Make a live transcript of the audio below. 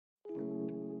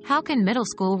How can middle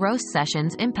school roast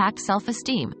sessions impact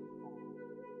self-esteem?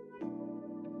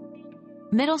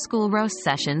 Middle school roast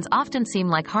sessions often seem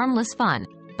like harmless fun,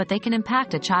 but they can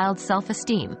impact a child's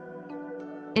self-esteem.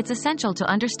 It's essential to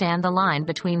understand the line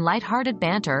between lighthearted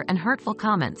banter and hurtful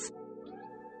comments.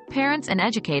 Parents and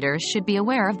educators should be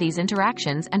aware of these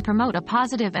interactions and promote a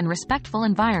positive and respectful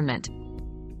environment.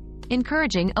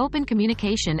 Encouraging open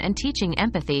communication and teaching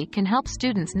empathy can help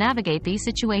students navigate these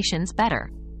situations better.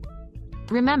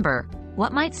 Remember,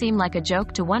 what might seem like a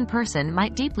joke to one person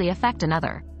might deeply affect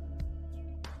another.